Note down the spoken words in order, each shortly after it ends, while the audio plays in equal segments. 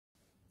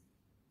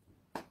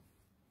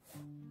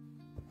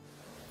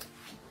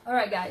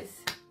Alright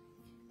guys,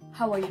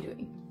 how are you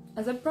doing?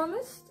 As I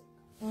promised,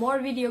 more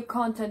video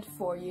content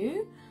for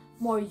you,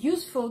 more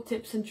useful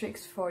tips and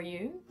tricks for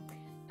you,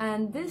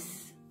 and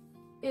this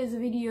is a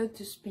video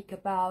to speak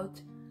about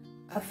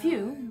a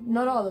few,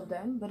 not all of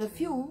them, but a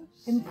few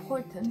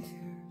important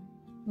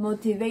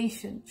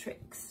motivation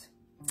tricks.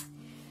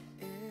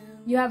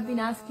 You have been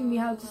asking me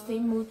how to stay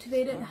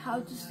motivated,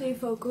 how to stay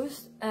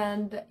focused,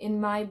 and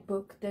in my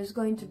book there's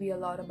going to be a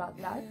lot about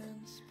that,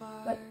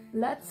 but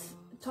let's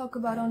talk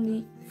about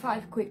only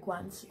 5 quick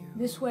ones.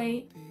 This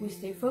way we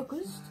stay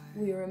focused,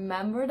 we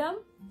remember them,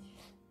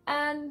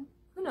 and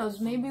who knows,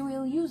 maybe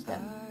we'll use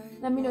them.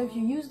 Let me know if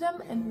you use them,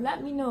 and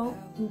let me know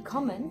in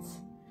comments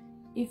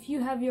if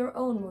you have your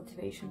own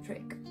motivation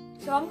trick.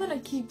 So I'm gonna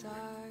keep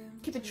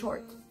it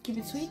short, keep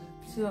it sweet,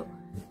 so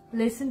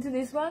listen to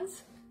these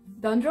ones,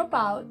 don't drop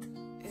out,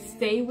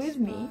 stay with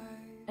me,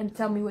 and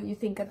tell me what you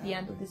think at the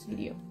end of this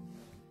video.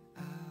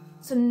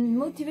 So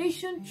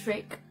motivation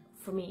trick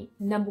for me,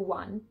 number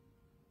 1,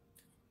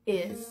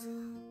 is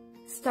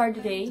start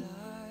the day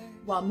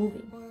while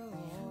moving.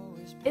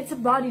 It's a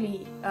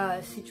bodily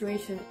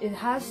situation. It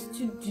has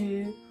to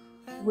do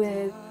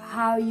with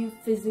how you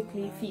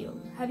physically feel.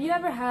 Have you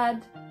ever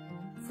had,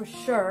 for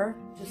sure,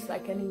 just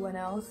like anyone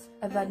else,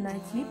 a bad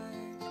night's sleep?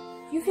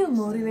 Do you feel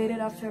motivated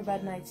after a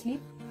bad night's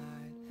sleep?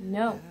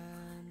 No.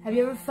 Have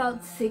you ever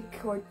felt sick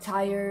or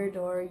tired,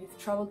 or you've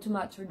traveled too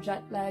much or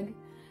jet lag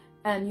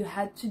and you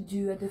had to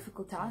do a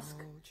difficult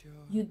task?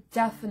 You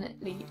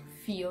definitely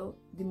feel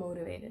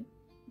demotivated.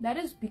 That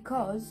is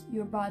because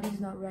your body is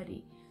not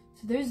ready.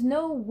 So there's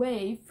no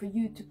way for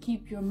you to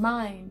keep your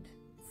mind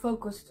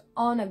focused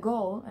on a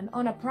goal and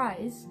on a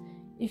prize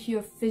if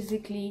you're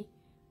physically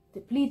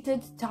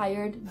depleted,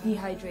 tired,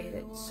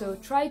 dehydrated. So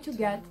try to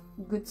get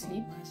good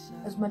sleep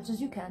as much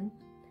as you can.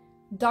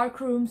 Dark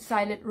room,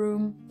 silent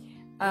room,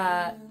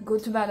 go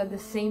to bed at the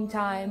same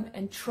time,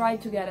 and try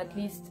to get at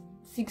least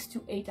 6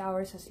 to 8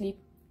 hours of sleep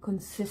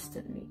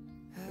consistently.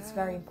 It's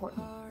very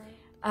important.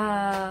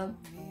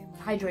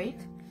 Hydrate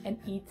and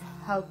eat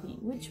healthy,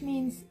 which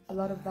means a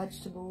lot of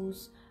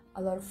vegetables,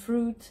 a lot of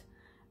fruit,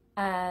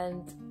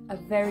 and a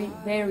very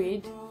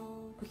varied,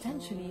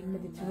 potentially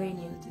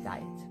Mediterranean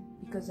diet,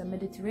 because a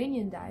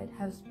Mediterranean diet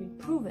has been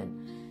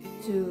proven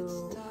to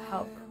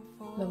help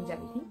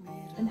longevity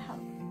and health.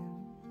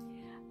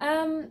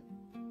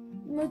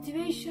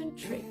 Motivation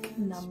trick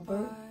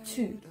number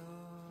 2. You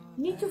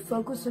need to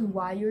focus on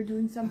why you're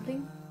doing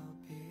something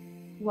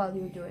while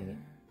you're doing it.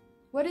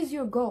 What is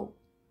your goal?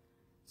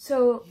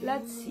 So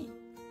let's see.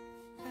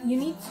 You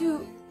need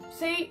to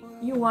say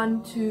you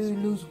want to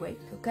lose weight,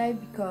 okay?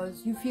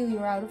 Because you feel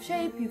you're out of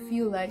shape, you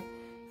feel like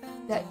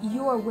that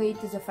your weight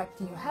is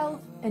affecting your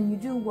health, and you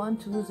do want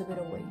to lose a bit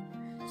of weight.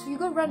 So you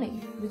go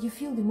running, but you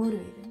feel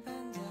demotivated.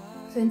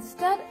 So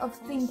instead of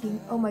thinking,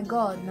 oh my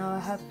god, now I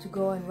have to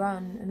go and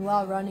run, and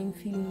while running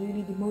feeling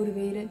really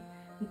demotivated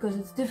because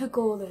it's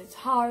difficult and it's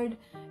hard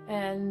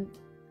and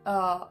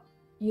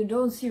you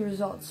don't see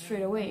results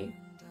straight away,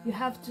 you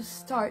have to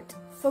start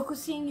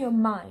focusing your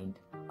mind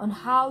on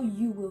how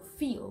you will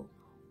feel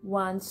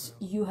once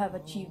you have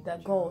achieved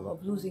that goal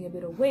of losing a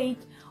bit of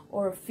weight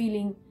or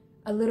feeling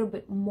a little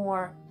bit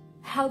more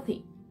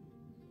healthy.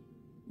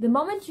 The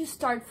moment you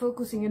start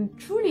focusing and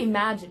truly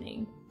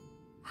imagining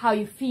how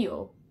you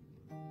feel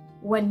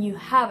when you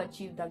have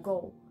achieved that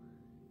goal,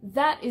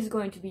 that is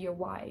going to be your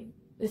why.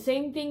 The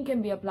same thing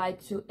can be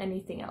applied to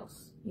anything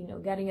else. You know,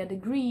 getting a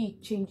degree,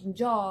 changing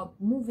job,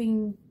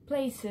 moving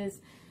places,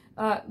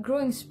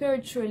 growing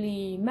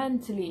spiritually,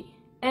 mentally,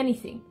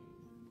 anything.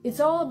 It's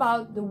all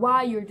about the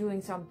why you're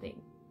doing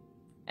something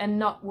and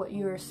not what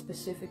you're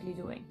specifically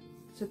doing.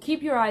 So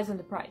keep your eyes on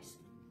the prize.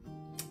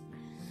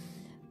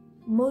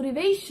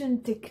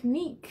 Motivation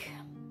technique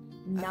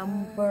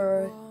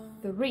number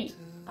 3.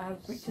 I've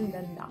written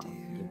them down.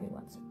 Give me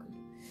 1 second.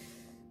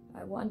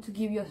 I want to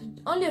give you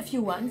only a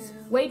few ones.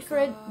 Wait for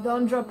it.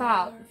 Don't drop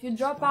out. If you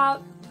drop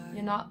out,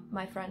 you're not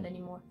my friend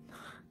anymore.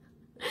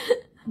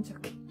 I'm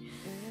joking.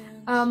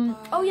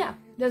 Oh yeah,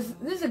 this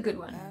is a good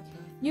one.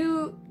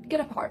 You get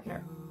a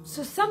partner.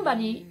 So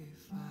somebody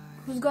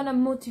who's gonna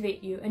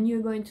motivate you, and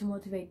you're going to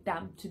motivate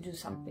them to do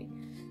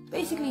something.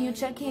 Basically, you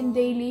check in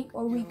daily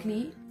or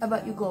weekly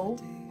about your goal.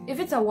 If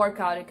it's a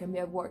workout, it can be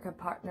a workout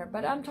partner,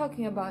 but I'm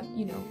talking about,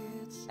 you know,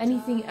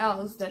 anything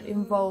else that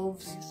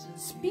involves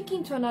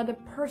speaking to another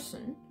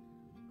person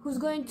who's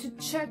going to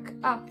check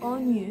up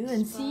on you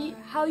and see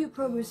how you're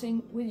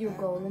progressing with your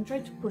goal and try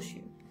to push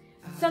you.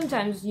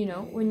 Sometimes, you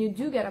know, when you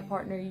do get a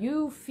partner,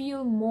 you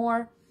feel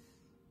more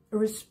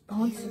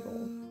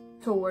responsible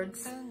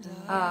towards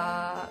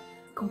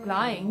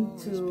complying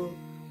to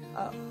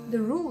the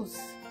rules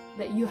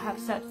that you have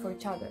set for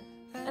each other,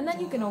 and then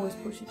you can always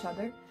push each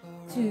other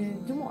to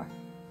do more.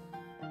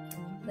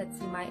 Let's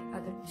see my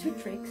other 2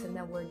 tricks, and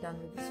then we're done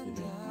with this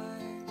video.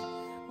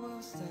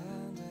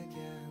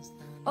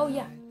 Oh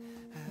yeah,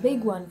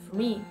 big one for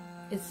me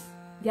is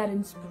get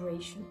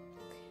inspiration.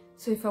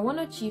 So if I want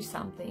to achieve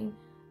something,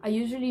 I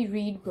usually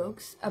read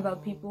books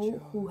about people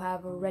who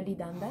have already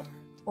done that,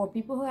 or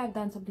people who have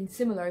done something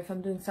similar, if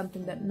I'm doing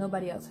something that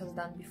nobody else has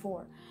done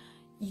before,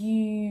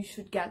 you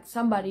should get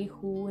somebody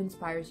who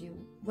inspires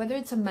you, whether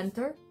it's a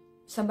mentor,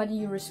 somebody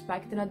you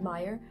respect and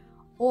admire,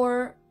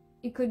 or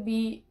it could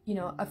be, you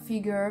know, a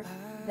figure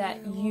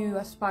that you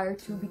aspire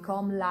to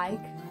become like,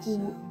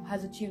 who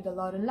has achieved a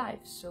lot in life.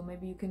 So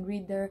maybe you can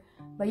read their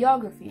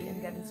biography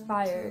and get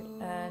inspired,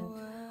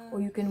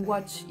 or you can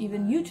watch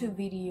even YouTube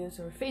videos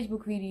or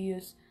Facebook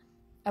videos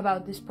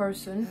about this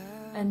person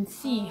and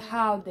see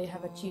how they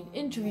have achieved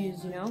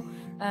interviews, you know,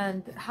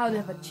 and how they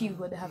have achieved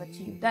what they have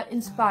achieved. That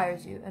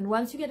inspires you, and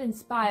once you get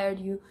inspired,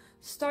 you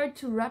start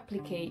to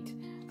replicate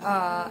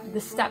the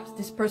steps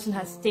this person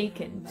has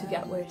taken to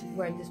get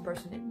where this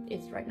person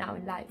is right now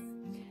in life.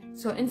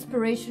 So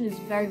inspiration is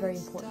very, very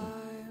important.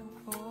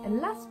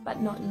 And last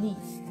but not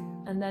least,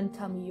 and then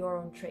tell me your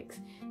own tricks.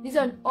 These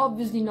are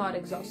obviously not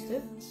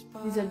exhaustive.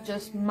 These are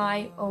just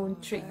my own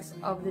tricks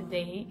of the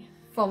day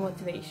for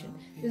motivation.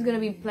 There's gonna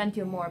be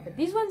plenty more, but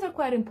these ones are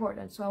quite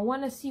important. So I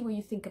want to see what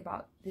you think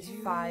about these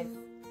 5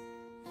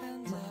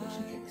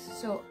 motivation tricks.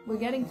 So we're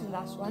getting to the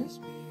last one,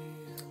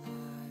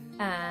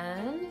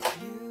 and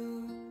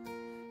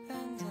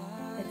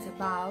it's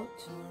about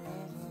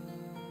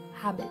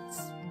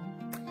habits.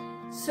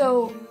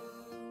 So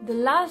the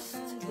last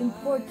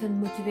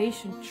important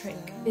motivation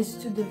trick is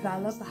to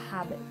develop a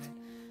habit.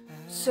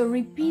 So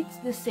repeat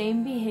the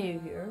same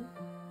behavior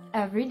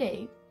every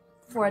day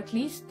for at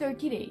least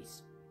 30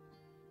 days.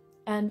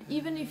 And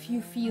even if you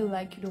feel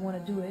like you don't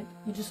want to do it,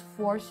 you just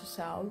force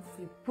yourself,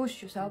 you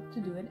push yourself to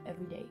do it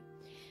every day.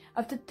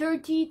 After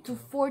 30 to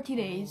 40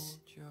 days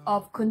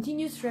of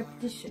continuous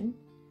repetition,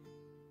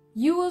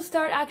 you will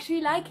start actually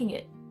liking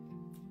it.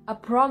 I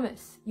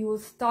promise, you will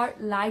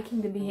start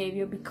liking the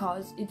behavior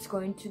because it's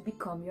going to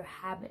become your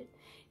habit.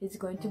 It's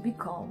going to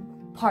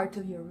become part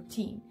of your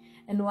routine.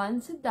 And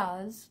once it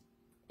does,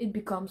 it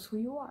becomes who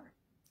you are.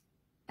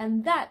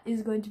 And that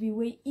is going to be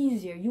way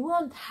easier. You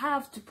won't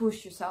have to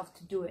push yourself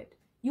to do it.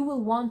 You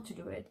will want to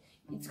do it.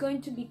 It's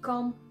going to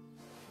become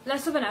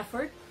less of an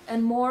effort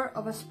and more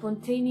of a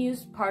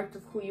spontaneous part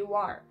of who you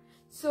are.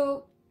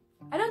 So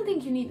I don't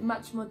think you need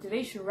much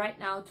motivation right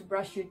now to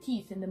brush your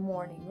teeth in the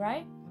morning,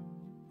 right?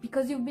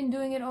 Because you've been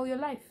doing it all your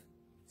life.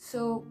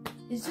 So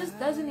it just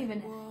doesn't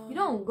even, you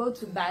don't go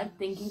to bed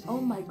thinking, oh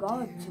my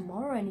God,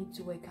 tomorrow I need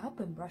to wake up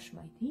and brush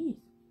my teeth.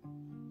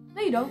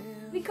 No, you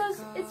don't,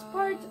 because it's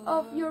part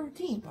of your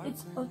routine.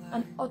 It's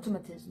an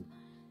automatism.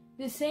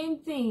 The same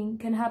thing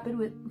can happen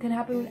with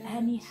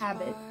any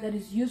habit that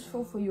is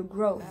useful for your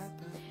growth.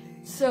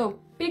 So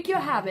pick your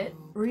habit,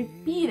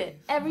 repeat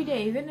it every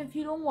day, even if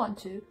you don't want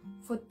to,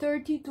 for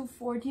 30 to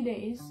 40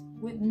 days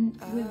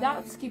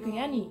without skipping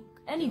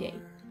any day.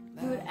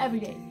 Do it every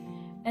day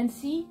and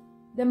see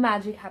the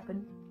magic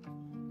happen.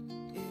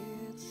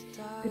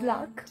 Good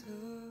luck.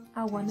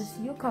 I want to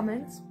see your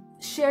comments.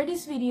 Share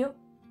this video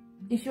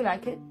if you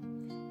like it,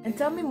 and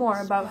tell me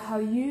more about how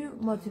you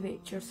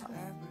motivate yourself.